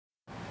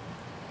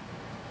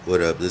What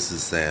up? This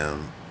is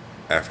Sam,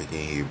 African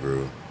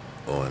Hebrew,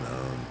 on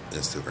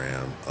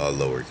Instagram, all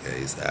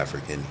lowercase,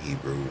 African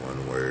Hebrew,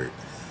 one word.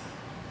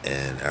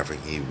 And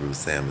African Hebrew,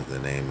 Sam is the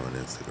name on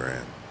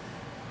Instagram.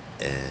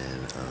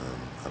 And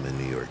I'm in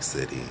New York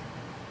City.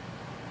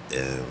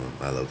 And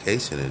my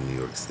location in New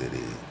York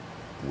City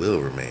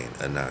will remain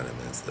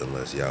anonymous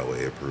unless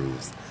Yahweh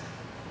approves,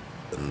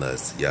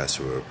 unless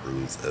YAHSHUA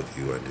approves of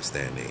you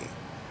understanding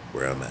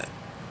where I'm at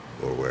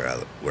or where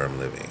I'm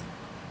living.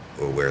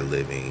 Or where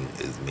living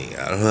is me.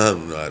 I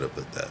don't know how to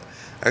put that.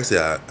 Actually,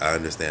 I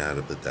understand how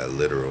to put that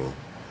literal.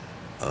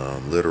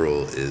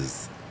 Literal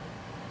is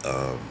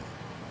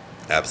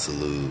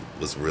absolute,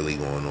 what's really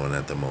going on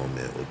at the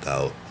moment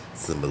without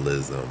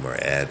symbolism or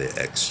added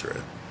extra.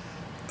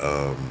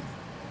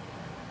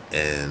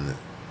 And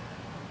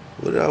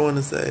what did I want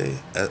to say?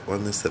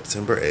 On this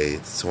September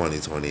 8th,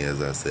 2020, as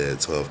I said,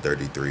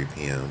 12:33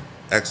 p.m.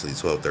 Actually,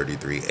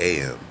 12:33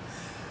 a.m.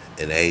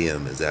 And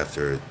a.m. is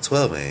after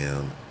 12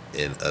 a.m.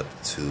 and up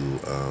to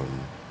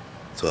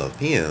 12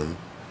 p.m.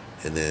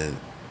 and then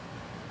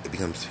it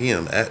becomes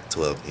p.m. at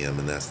 12 p.m.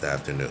 and that's the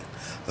afternoon.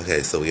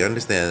 Okay, so we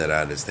understand that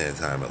I understand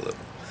time a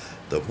little.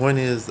 The point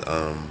is,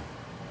 I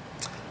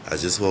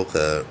just woke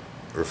up,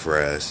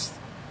 refreshed.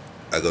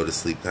 I go to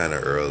sleep kind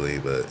of early,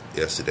 but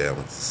yesterday I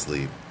went to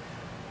sleep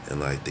in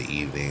like the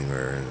evening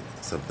or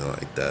something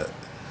like that.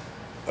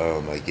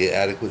 I get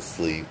adequate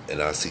sleep,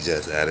 and I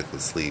suggest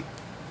adequate sleep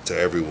to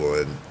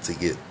everyone to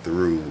get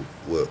through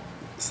what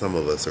some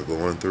of us are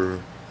going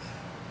through.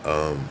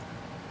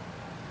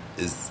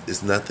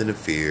 It's nothing to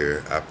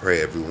fear. I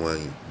pray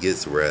everyone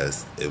gets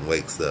rest and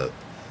wakes up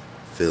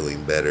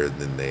feeling better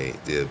than they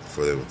did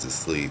before they went to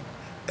sleep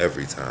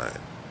every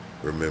time.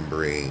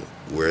 Remembering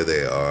where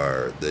they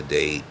are, the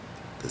date,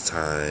 the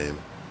time,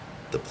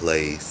 the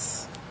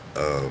place,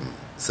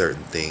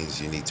 certain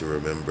things you need to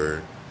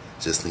remember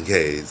just in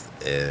case.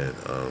 And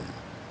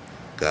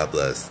God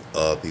bless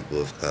all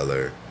people of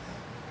color,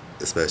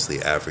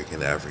 especially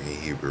African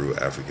Hebrew,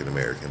 African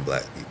American,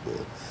 Black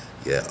people.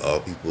 Yeah, all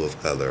people of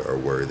color are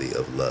worthy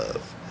of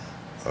love.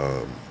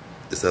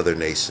 It's other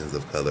nations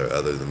of color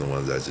other than the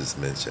ones I just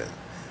mentioned.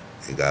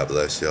 And God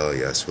bless y'all.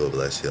 YAHSHUA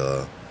bless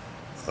y'all.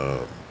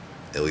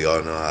 And we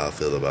all know how I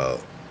feel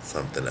about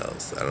something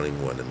else. I don't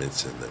even want to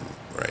mention them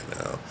right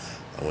now.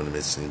 I want to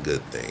mention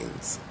good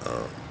things.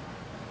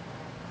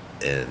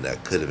 And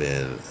that could have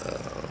been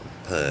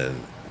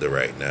pun the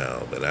right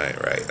now, but I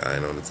ain't right. I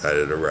ain't on the side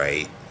of the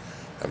right.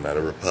 I'm not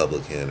a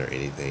Republican or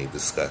anything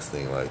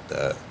disgusting like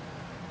that.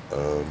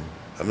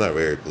 I'm not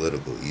very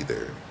political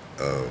either.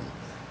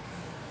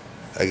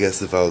 I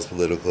guess if I was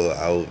political,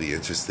 I would be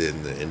interested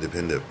in the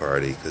independent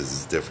party because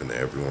it's different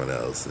than everyone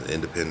else. And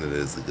independent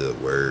is a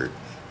good word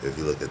if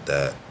you look at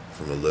that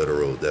from a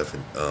literal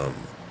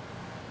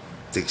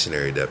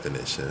dictionary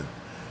definition.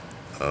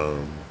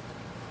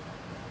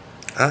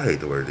 I hate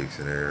the word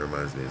dictionary. It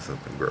reminds me of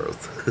something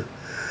gross.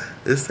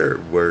 There's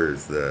certain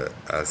words that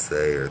I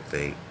say or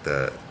think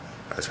that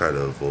I try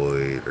to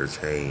avoid or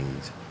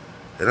change.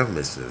 And I've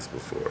mentioned this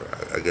before.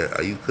 I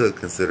get you could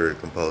consider it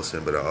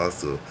compulsion, but I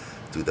also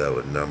do that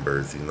with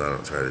numbers. You know, I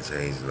don't try to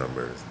change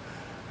numbers,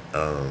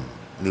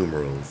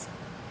 numerals,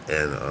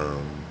 and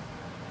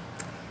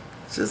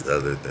just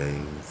other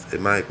things. It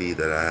might be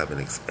that I have an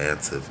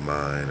expansive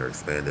mind or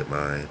expanded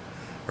mind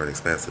or an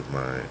expansive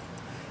mind,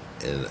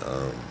 and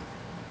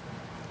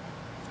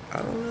I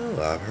don't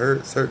know. I've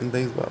heard certain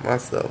things about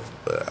myself,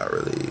 but I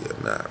really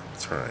am not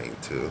trying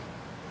to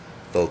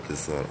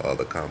focus on all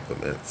the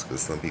compliments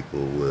because some people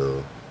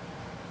will,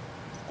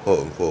 quote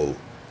unquote,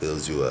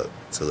 build you up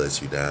to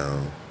let you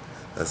down.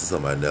 That's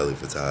something by Nelly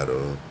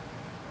Furtado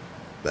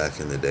back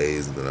in the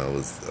days when I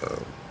was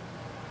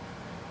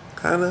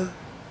kind of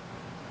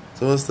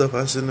doing stuff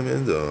I shouldn't have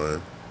been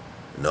doing.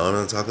 No, I'm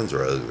not talking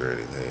drugs or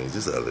anything,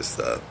 just other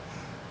stuff.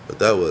 But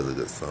that was a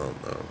good song,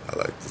 though. I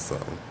like the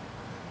song.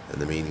 And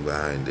the meaning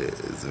behind it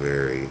is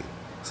very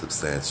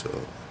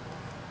substantial,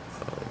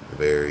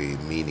 very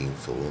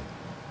meaningful.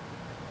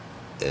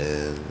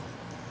 And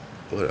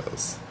what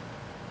else?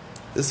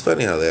 It's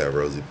funny how they have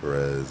Rosie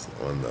Perez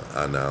on the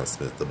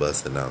announcement, the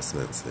bus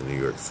announcements in New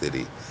York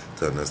City,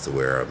 telling us to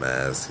wear our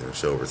masks and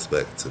show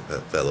respect to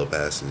fellow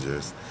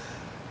passengers.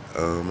 I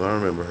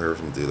remember her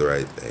from Do the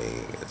Right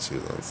Thing, and she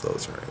was on Soul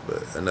Train,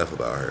 but enough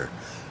about her.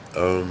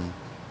 I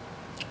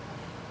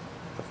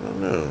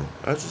don't know.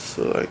 I just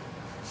feel like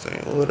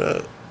saying what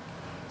up.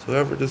 So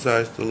whoever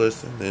decides to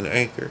listen and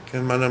Anchor,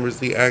 can my numbers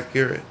be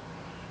accurate?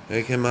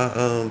 And can my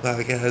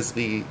podcast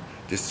be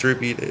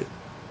distributed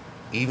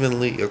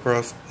evenly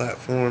across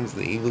platforms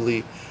and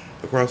evenly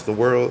across the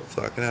world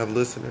so I can have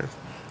listeners?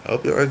 I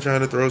hope you aren't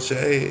trying to throw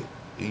shade.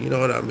 You know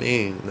what I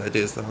mean? That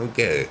just sounds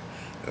gay.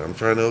 And I'm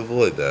trying to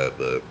avoid that,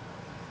 but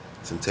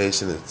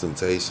temptation is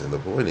temptation. The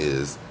point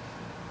is,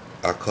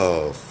 I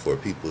call for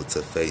people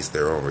to face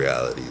their own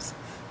realities,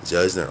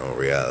 judge their own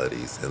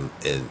realities,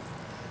 and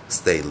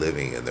stay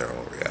living in their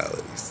own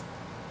realities.